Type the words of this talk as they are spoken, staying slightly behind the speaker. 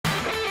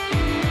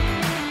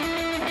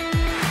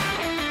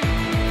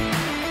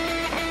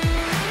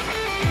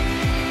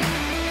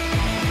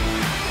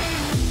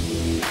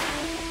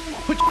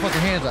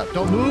hands up.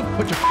 Don't move.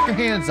 Put your fucking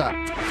hands up.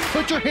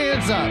 Put your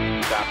hands up.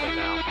 Stop it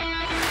now.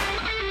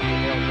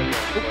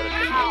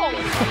 Ow!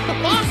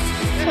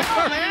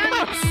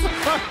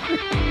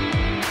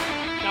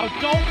 Now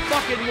don't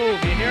fucking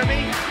move, you hear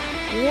me?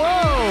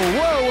 Whoa,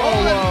 whoa,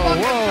 Hold it whoa,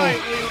 fucking whoa,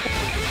 tight, whoa. Lee.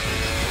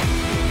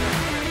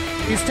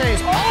 He's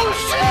tased. Oh,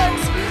 shit!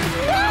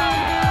 No!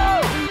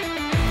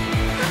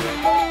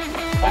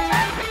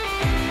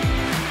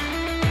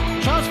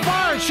 Shots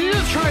fired! She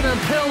is trying to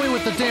impale me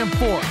with the damn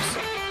force.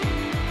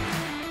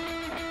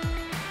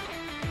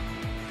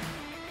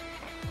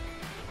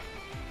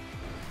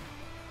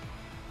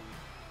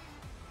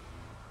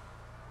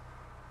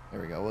 There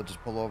we go. We'll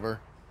just pull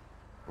over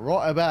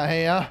right about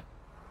here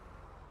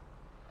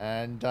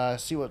and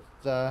see what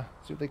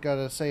they got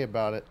to say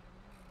about it.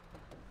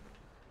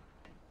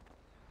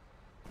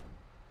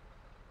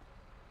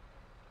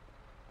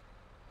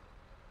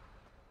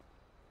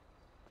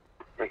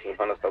 Making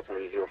Honda Stop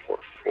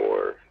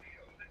 044,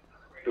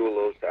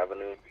 Dulos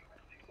Avenue,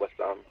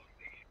 westbound.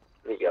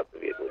 You got the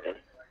vehicle again.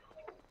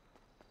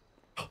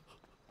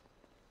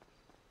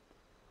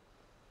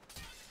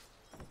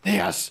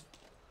 Yes!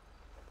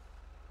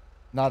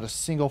 Not a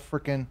single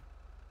frickin'.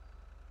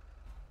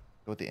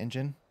 Go with the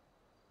engine.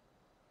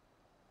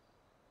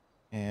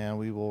 And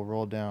we will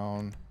roll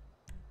down.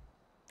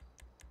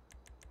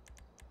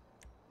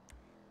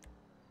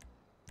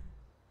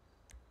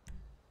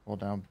 Roll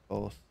down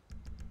both.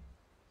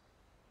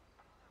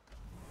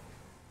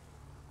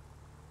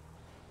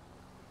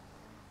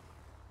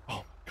 Oh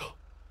my god.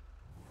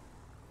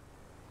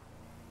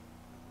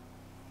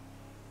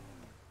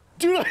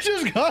 Dude, I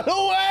just got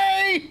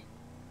away!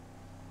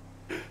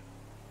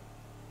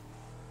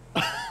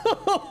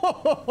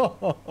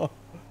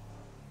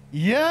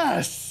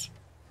 Yes!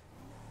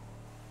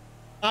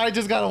 I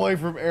just got away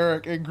from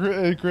Eric and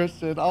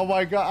Christian. Oh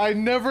my god, I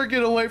never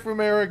get away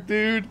from Eric,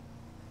 dude.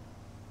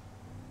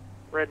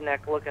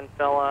 Redneck looking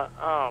fella.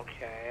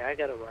 Okay, I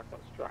got a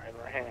reckless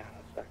driver. Hang on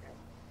a second.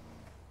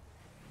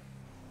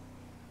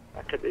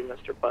 That could be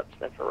Mr. Butt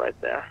Sniffer right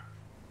there.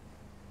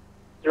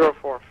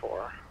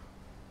 044.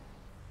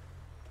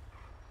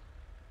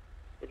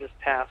 He just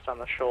passed on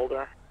the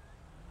shoulder.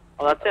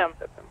 Oh, that's him.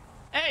 That's him.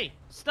 Hey,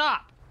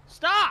 stop!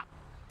 Stop!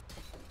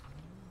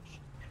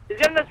 He's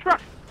getting this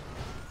truck!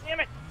 Damn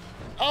it!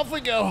 Off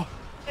we go.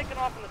 Taking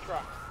off in the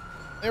truck.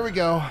 There we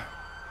go.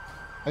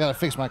 I gotta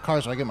fix my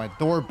car so I get my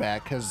door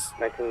back, cause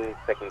 19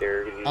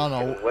 secondary. I don't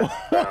know.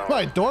 Westbound.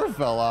 My door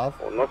fell off.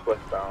 Well,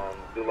 northwestbound,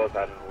 Dulos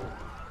Avenue,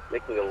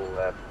 making a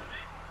left.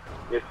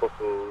 You're supposed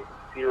to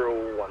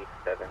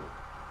 017.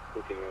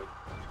 Continue.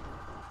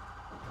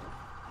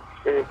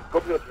 Go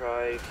to the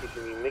drive,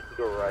 continue, make it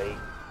go right.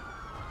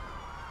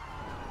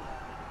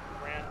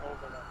 Ran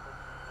over that.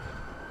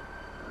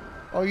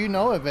 Oh, you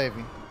know it,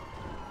 baby.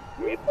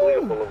 Meet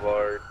Toledo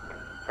Boulevard,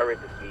 hurry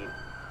to speed.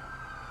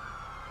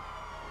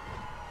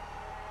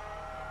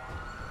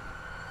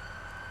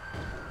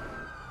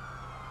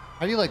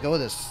 How do you let go of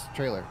this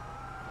trailer?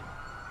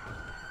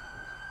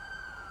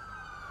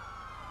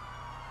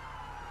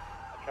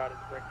 I tried his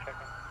brake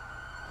checking.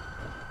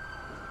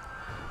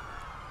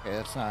 Okay,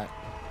 that's not.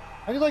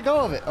 How do you let go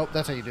of it? Oh,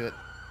 that's how you do it.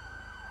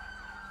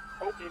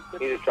 Oh,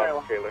 You just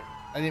dropped the trailer.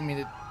 I didn't mean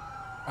it.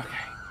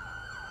 Okay.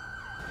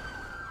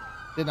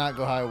 Did not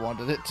go how I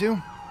wanted it to.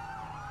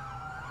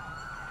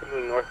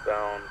 Continuing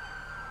northbound,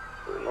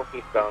 or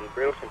northeastbound,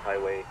 Great Ocean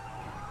Highway,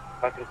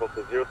 passing close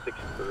to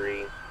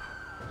 063.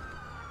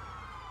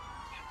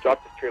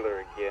 Drop this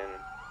trailer again.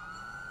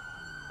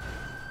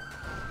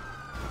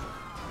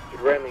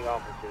 You're ramming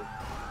officers.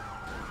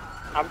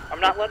 I'm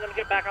not letting him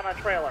get back on that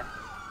trailer.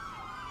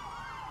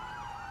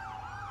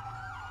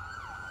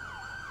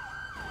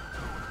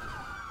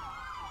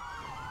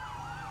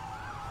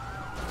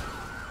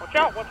 Watch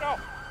out, watch out!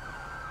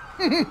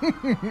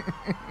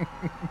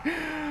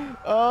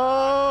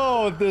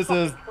 Oh, this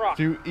is truck.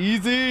 too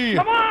easy.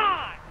 Come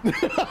on! Two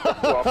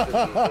officers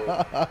in the-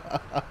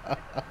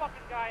 Get the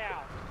fucking guy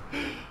out.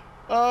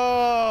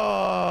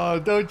 Oh,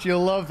 don't you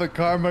love the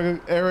karma,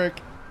 Eric?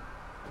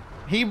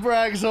 He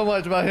brags so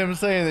much about him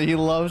saying that he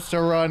loves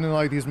to run in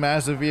like these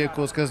massive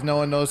vehicles because no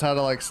one knows how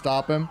to like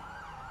stop him.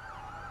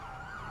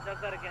 If he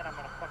does that again, I'm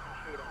gonna fucking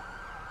shoot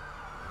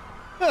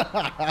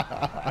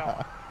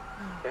him.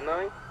 Can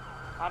I?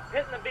 I'm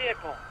pitting the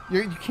vehicle.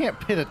 You can't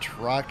pit a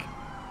truck.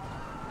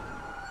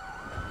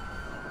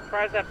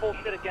 Tries that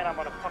bullshit again, I'm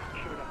gonna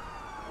fucking shoot him.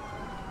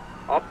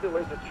 Opposite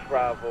lanes of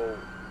travel,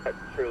 that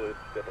trailer's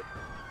gonna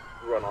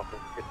run off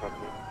and hit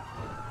something.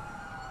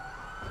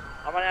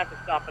 I'm gonna have to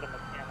stop at a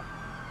mechanic.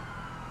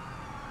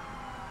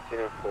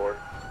 4.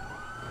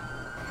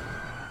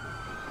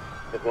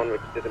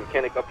 There's a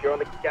mechanic up here on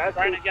the gas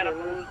Trying to station. get him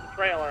to lose the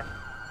trailer.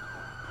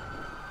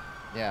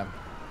 Yeah.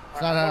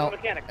 It's All not right, how go to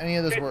the mechanic. any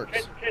of this Chase him, works.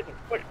 Chase him, chase him,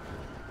 push.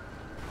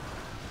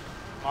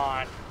 Come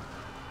on.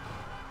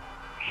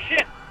 Shit!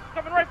 He's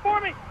coming right for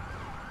me!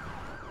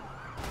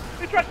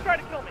 He tried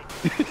to kill me!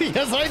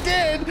 Yes, I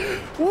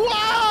did!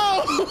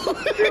 Wow!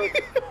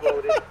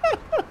 Exploded.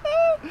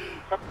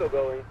 Truck's still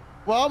going.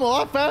 Well, I'm a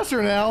lot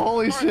faster now.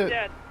 Holy Car's shit.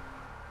 dead.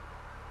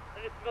 I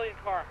need a civilian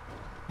car.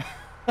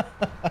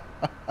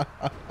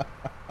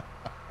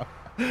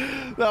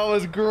 That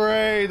was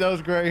great. That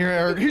was great. Here,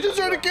 Eric. He just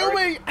tried to kill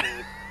me.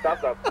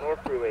 Stop,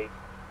 North Freeway.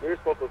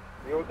 Nearest postal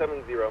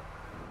 070. I'm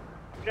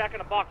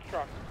jacking a box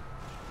truck.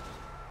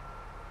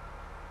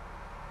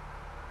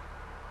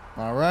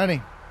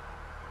 Alrighty.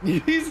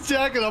 He's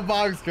jacking a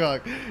box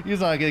truck.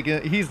 He's not gonna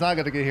get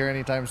here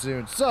anytime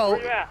soon. So.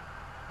 Where you at?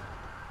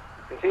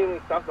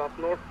 Continuing southbound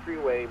North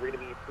Freeway. We're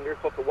gonna be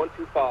nearest postal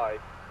 125.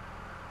 You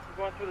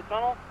going through the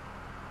tunnel?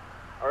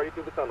 Already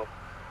through the tunnel.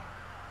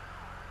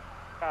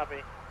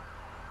 Copy.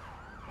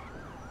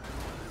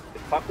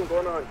 It's Foxton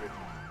going 100.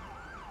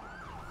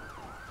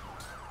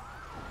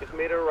 Just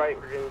made a right.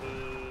 We're gonna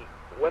be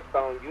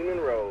westbound Union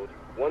Road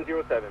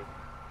 107.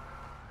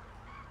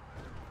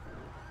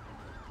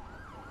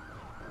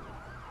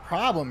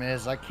 Problem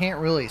is, I can't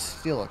really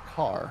steal a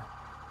car.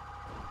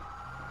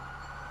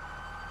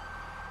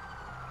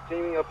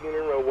 Continuing up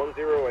Union Road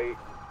 108.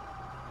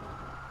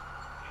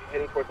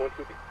 Heading towards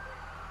 123.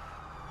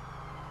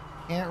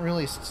 Can't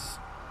really.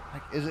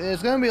 Like,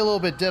 it's going to be a little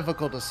bit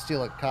difficult to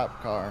steal a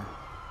cop car.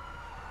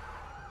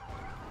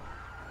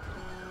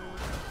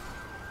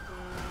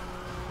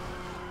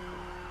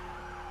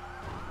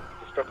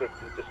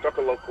 Just struck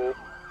a local. I'm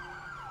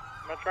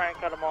gonna try and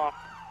cut him off.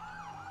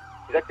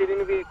 He's exiting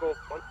the vehicle.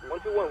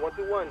 121,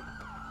 121.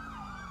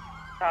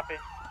 Copy.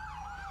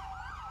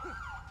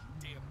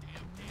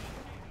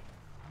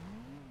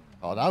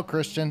 Called out,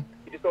 Christian.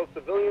 He just saw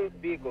civilian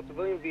vehicle.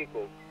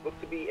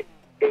 Looks to be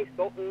a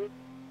Sultan.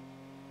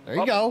 There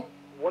you go.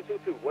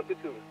 122,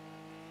 122.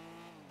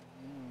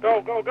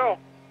 Go.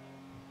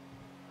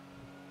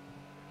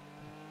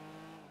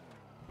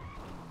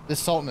 This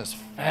Sultan is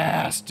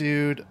fast,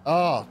 dude.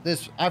 Oh,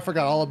 I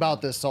forgot all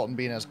about this Sultan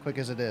being as quick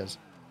as it is.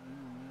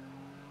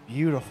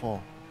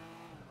 Beautiful.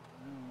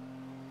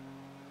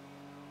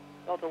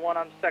 Delta 1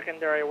 on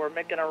secondary. We're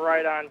making a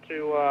right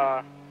onto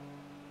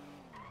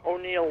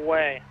O'Neill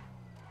Way.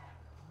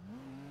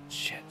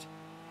 Shit.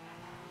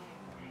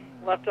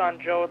 Left on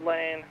Jode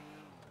Lane.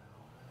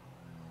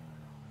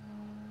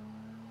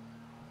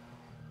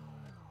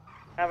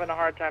 Having a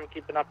hard time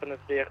keeping up in this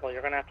vehicle.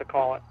 You're gonna have to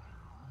call it.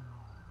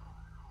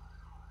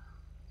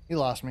 He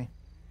lost me.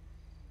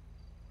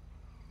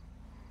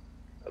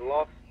 I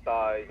lost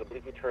size. I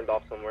believe he turned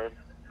off somewhere.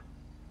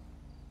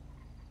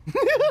 Yep.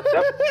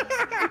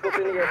 Vehicle's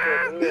in the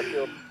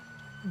airfield.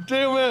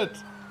 Damn it.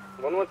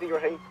 110,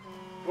 hey.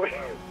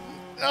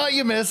 Oh,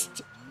 you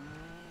missed.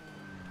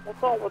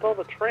 What's all with all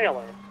the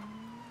trailers?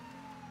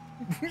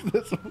 Don't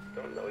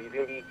know. He's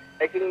gonna be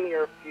exiting the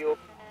airfield,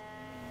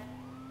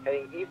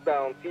 heading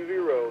eastbound CV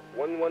Road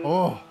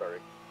 104.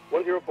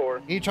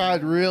 He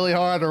tried really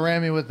hard to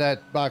ram me with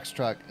that box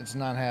truck. It's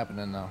not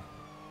happening though.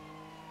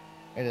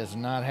 It is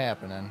not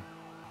happening.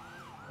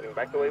 Heading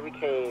back the way we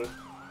came.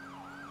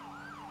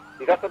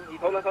 He got something. He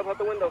told us something out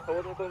the window.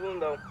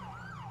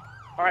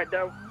 All right,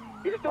 Doe.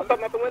 He just threw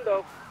something out the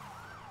window.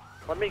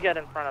 Let me get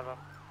in front of him.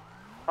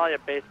 Probably a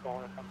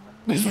baseball or something.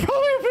 It's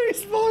probably a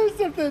baseball or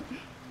something.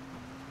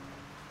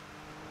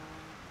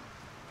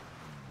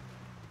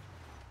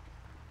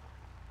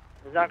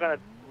 He's not gonna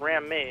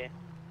ram me.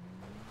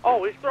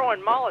 Oh, he's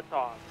throwing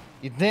Molotovs.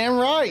 You're damn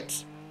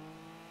right.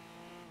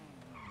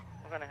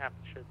 I'm gonna have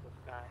to shoot this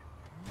guy.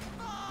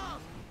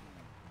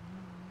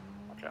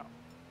 Watch out.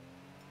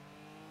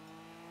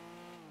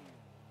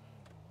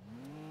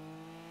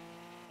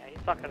 Yeah,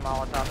 he's fucking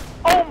Molotovs.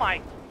 Oh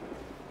my!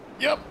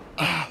 Yep.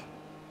 19,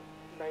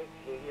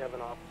 you have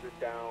an officer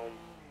down.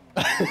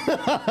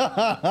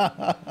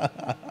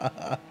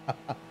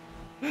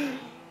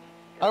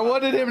 I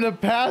wanted him to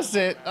pass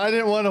it. I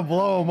didn't want to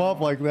blow him up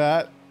like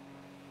that.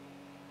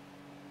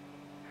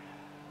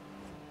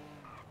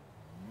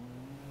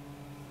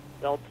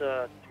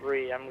 Delta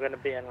 3, I'm gonna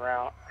be en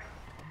route.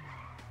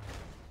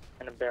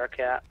 In a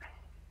Bearcat.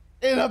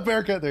 In a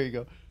Bearcat, there you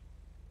go.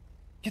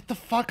 Get the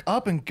fuck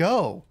up and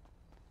go.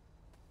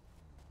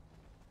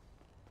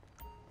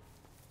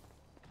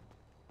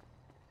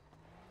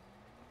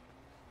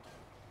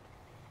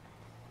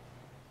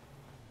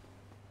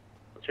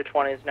 What's your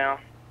 20s now?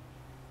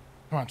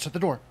 Come on, shut the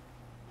door.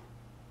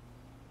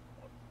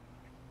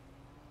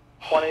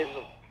 20s.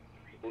 I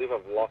believe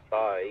I've lost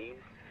eyes.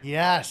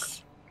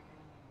 Yes.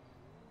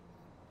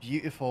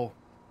 Beautiful.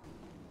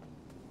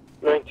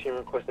 19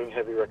 requesting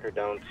heavy record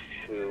down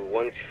to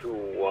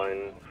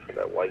 121 for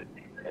that white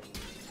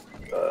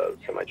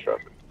semi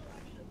truck.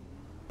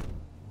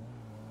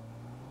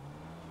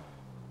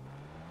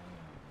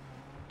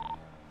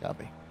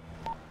 Copy.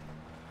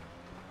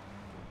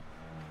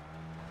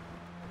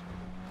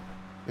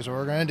 Here's what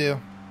we're gonna do.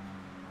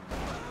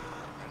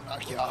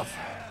 Knock you off.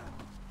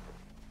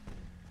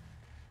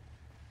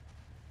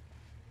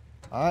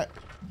 Alright.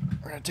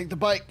 We're gonna take the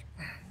bike.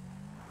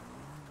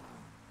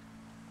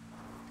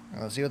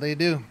 Let's see what they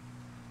do.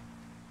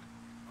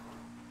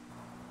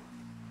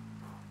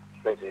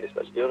 19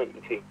 dispatch, deal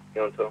ET, you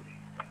on tow.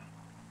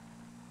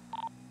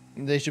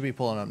 They should be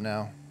pulling up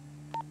now.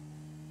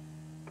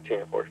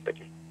 10-4, thank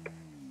you.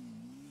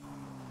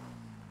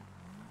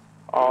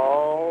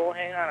 Oh,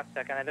 hang on a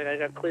second. I think I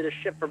got clear the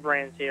ship for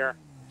brains here.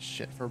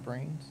 Shit for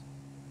brains.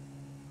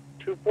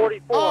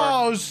 244.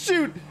 Oh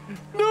shoot!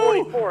 No!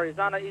 244. He's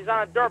on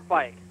a dirt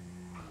bike.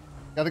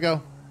 Gotta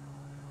go.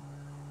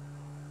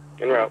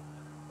 En route.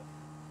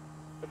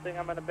 Good thing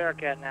I'm in a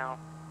Bearcat now.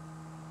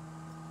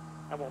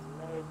 I will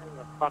mow him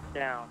the fuck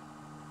down.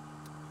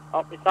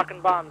 Oh, he's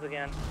sucking bombs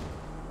again.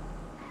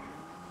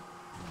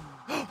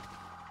 Oh,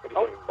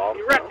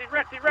 he wrecked.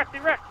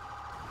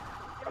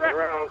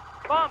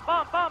 Bomb.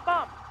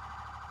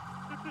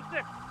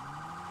 226.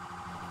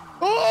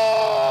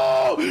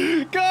 Oh!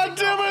 God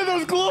damn it, that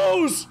was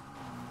close!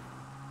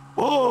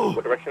 Oh!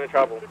 What direction to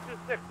travel?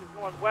 226 is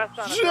going west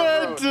on a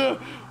dirt road.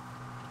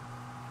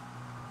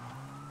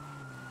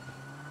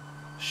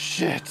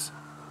 Shit! Shit!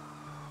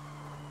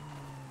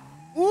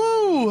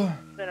 Woo! In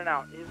and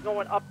out. He's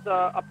going up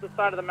the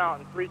side of the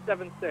mountain.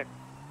 376.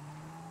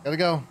 Gotta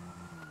go.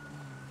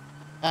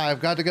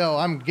 I've got to go.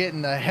 I'm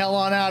getting the hell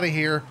on out of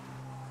here.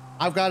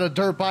 I've got a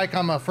dirt bike.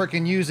 I'm gonna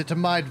freaking use it to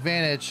my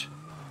advantage.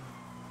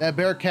 That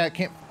Bearcat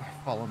can't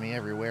follow me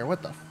everywhere.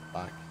 What the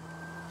fuck?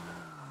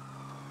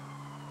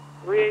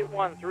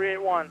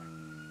 381.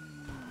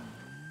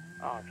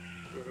 Oh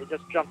shit! He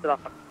just jumped it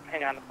off.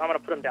 Hang on. I'm gonna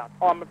put him down.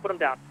 Oh, I'm gonna put him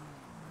down.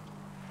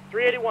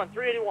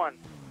 381.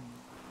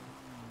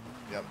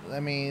 Yep.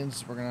 That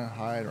means we're gonna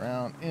hide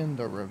around in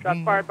the ravine.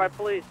 Shot fired by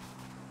police.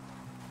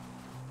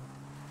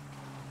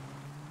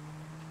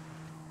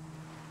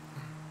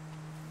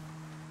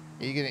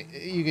 You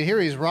can hear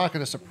he's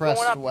rocking a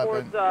suppressed Going up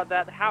weapon. towards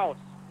that house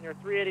near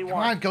 381. Come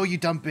on, go, you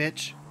dumb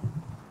bitch.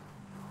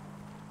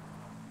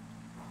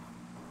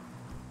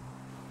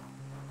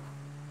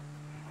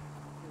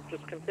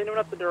 Just continuing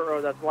up the dirt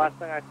road. That's the last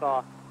thing I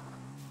saw.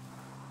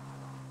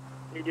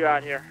 Need you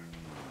out here.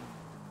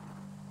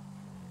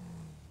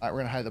 All right,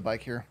 we're gonna hide the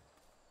bike here.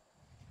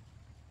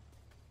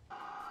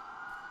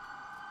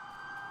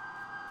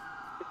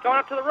 He's going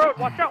up to the road.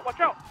 Watch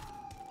out!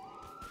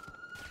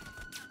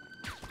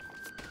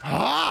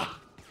 Ah!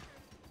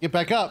 Get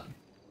back up.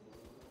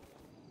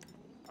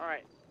 All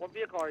right. What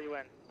vehicle are you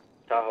in?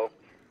 Tahoe.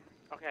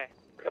 Okay.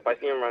 If I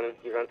see him running,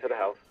 he runs to the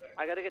house.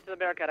 I gotta get to the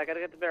Bearcat.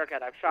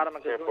 I've shot him a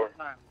good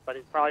time, but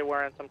he's probably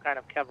wearing some kind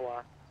of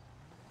Kevlar.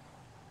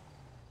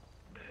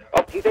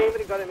 Oh, he's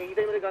aiming a gun at me.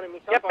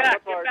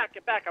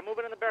 Get back. I'm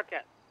moving in the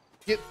Bearcat.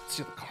 Steal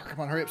the car. Come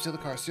on, hurry up. Steal the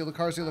car.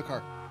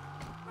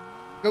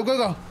 Go.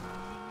 Go.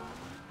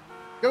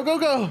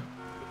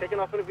 He's taking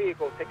off in a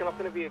vehicle. Take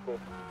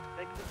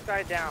this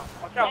guy down.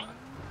 Watch out.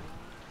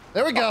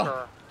 There we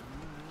go.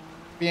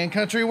 Being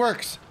country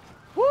works.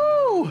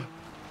 Woo!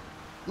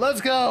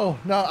 Let's go.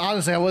 No,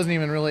 honestly, I wasn't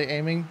even really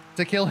aiming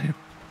to kill him.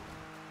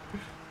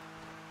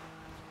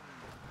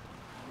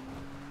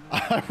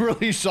 I'm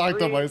really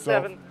shocked at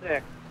myself.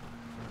 376.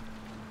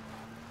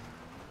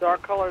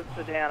 Dark colored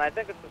sedan. I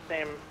think it's the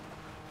same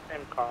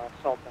car,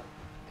 Sultan.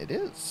 It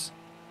is.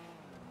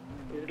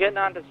 He's getting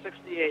on to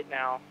 68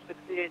 now.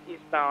 68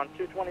 eastbound,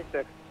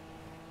 226.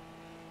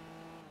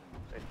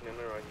 I see him in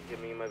the road. He's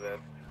getting me in my bed.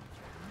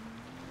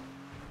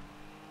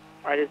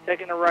 Alright, he's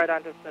taking a right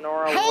onto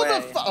Sonora How Way.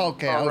 the fuck?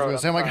 Okay, I was going to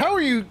say, I'm like, how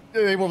are you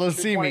able to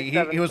see me?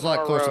 He was a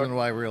lot closer than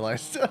what I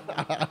realized. Need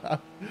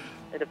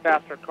a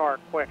faster car,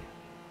 quick.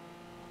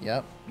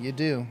 Yep, you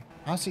do.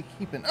 How's he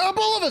keeping up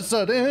all of a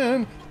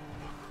sudden?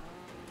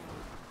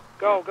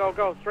 Go.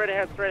 Straight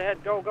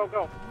ahead.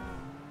 Go.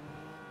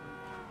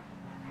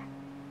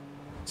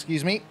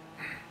 Excuse me.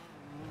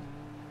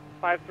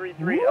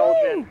 533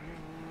 Elgin.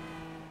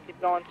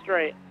 Keep going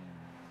straight.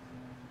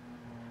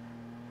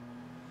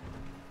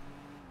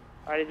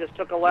 Alright, he just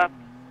took a left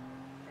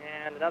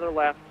and another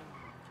left.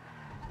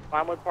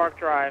 Vinewood Park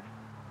Drive.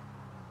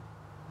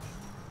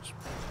 Just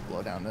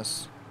blow down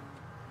this.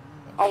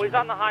 Oh, he's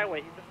on the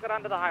highway. He just got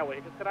onto the highway.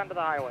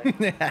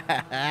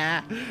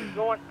 He's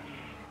going...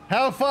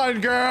 Have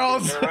fun,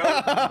 girls! No,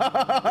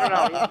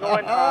 he's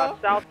going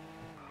south.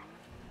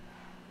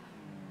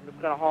 I'm just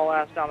going to haul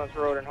ass down this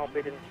road and hope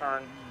he didn't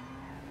turn.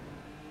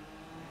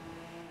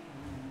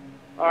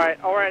 Alright,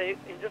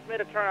 he just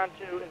made a turn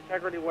onto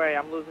Integrity Way.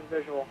 I'm losing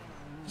visual.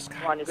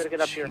 Come on, you gotta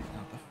get up here.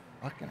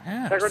 Fucking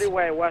ass. Integrity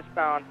Way,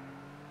 westbound.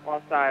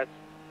 All sides.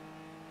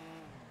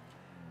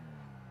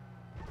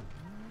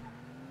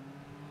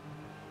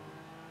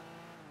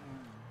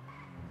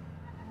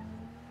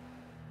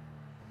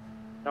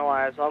 No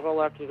eyes. I'll go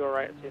left, you go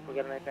right, see if we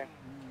get anything.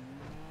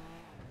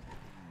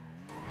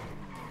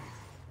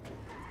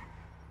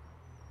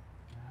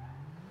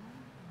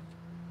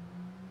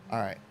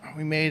 Alright,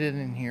 we made it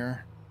in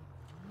here.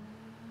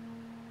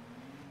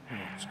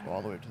 Let's go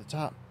all the way up to the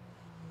top.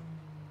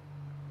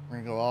 We're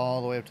gonna go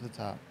all the way up to the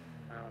top.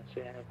 I don't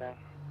see anything.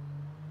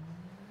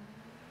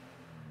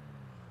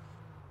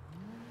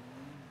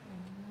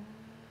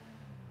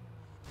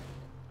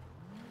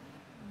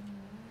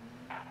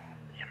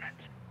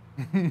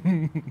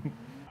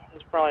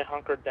 He's probably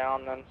hunkered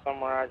down then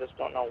somewhere. I just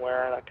don't know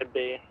where that could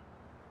be.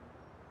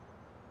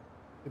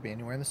 Could be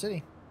anywhere in the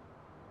city.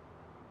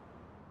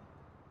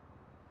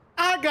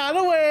 I got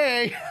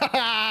away!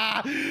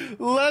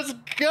 Let's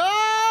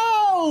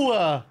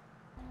go!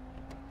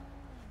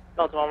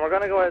 Delta 1, we're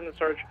gonna go ahead and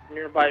search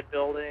nearby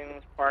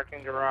buildings,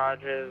 parking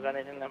garages,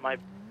 anything that might,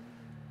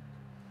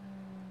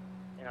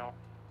 you know,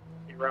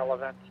 be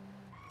relevant.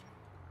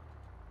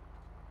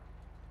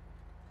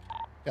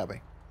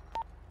 Copy.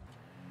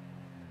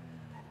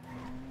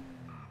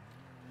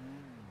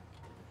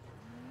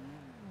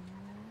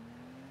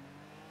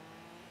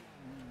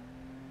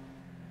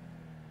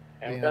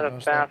 Okay, we've Yeah, got no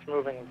a stuff.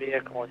 fast-moving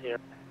vehicle here.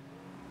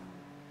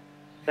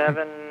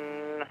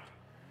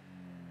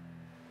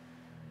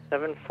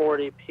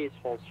 740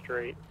 Peaceful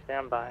Street.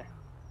 Stand by.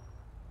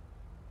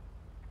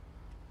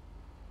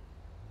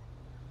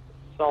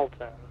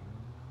 Sultan.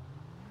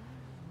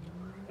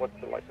 What's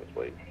the license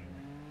plate?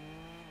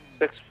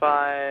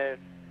 65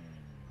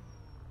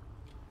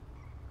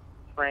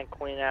 Frank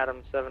Queen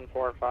Adams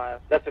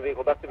 745. That's the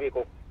vehicle. That's the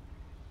vehicle.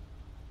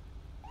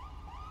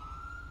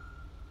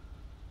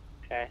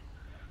 Okay.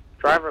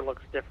 Driver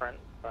looks different,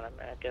 but I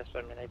guess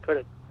they could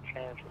have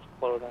changed his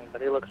clothing,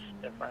 but he looks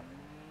different.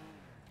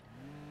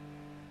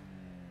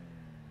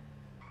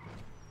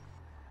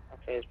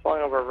 Okay, he's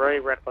pulling over very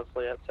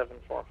recklessly at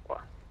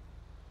 744.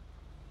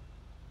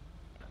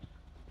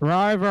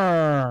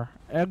 Driver,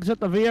 exit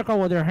the vehicle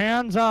with your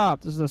hands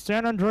up. This is the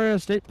San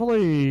Andreas State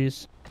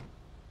Police.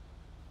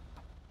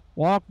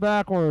 Walk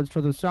backwards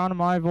for the sound of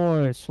my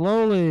voice.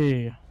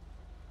 Slowly.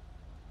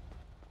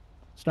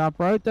 Stop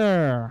right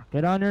there.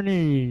 Get on your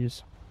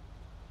knees.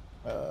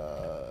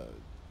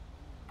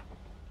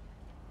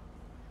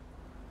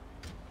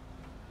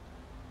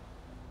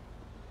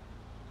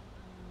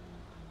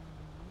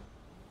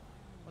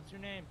 What's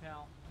your name,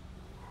 pal?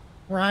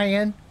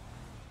 Ryan.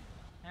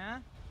 Huh?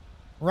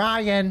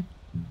 Ryan.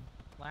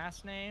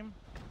 Last name?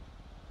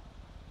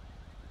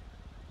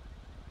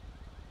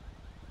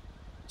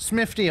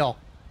 Smithdeal.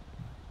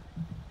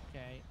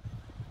 Okay.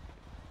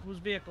 Whose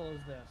vehicle is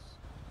this?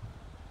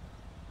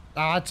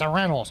 It's a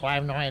rental, so I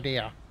have no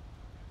idea.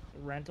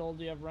 Rental?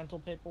 Do you have rental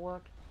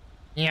paperwork?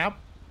 Yep.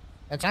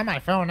 It's on my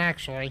phone,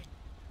 actually.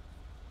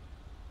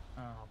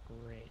 Oh,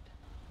 great.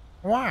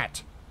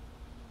 What?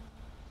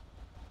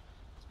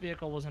 This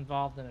vehicle was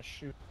involved in a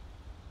shoot.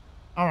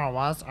 Oh, it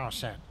was? Oh,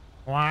 shit.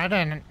 Well, I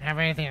didn't have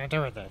anything to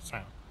do with it, so.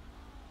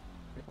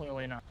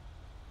 Clearly not.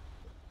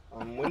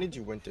 When did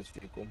you rent this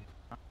vehicle?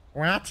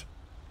 What?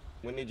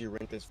 When did you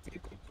rent this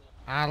vehicle?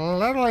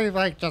 Literally,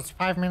 like, just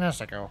 5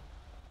 minutes ago.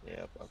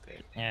 Yep,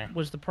 okay. Yeah.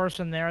 Was the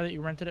person there that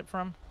you rented it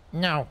from?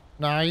 No,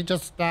 he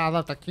just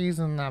left the keys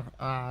in the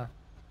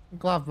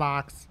glove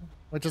box,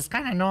 which is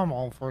kind of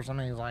normal for some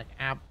of these like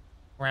app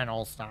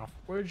rental stuff.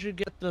 Where'd you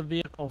get the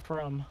vehicle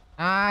from?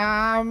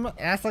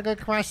 That's a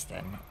good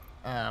question.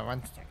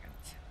 1 second.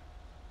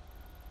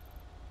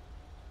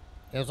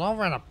 It was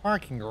over in a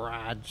parking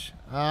garage.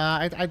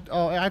 I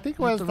think it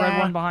was the red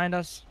one behind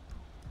us.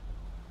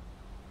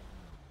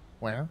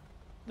 Where?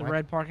 The What?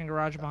 red parking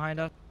garage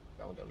behind us.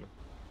 Found them.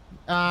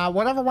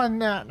 Whatever one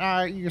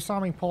that you saw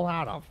me pull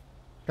out of,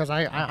 because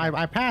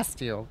I passed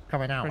you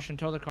coming out. Christian,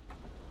 tow the car.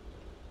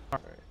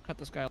 Alright. Cut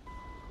this guy.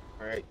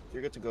 Alright,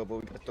 you're good to go, but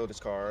we gotta tow this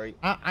car, alright?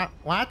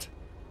 What?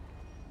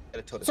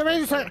 Gotta tow this So car.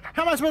 wait a second,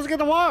 how am I supposed to get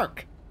to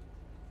work?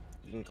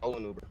 You can call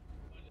an Uber.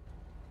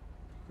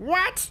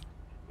 What?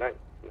 Nice.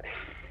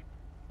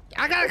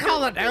 I gotta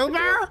call an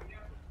Uber?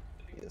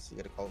 Yes, you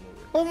gotta call an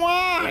Uber. But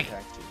why?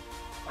 Taxi.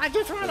 I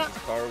just wanna. Because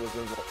this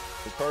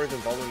car is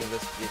involved in an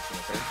investigation,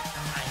 okay?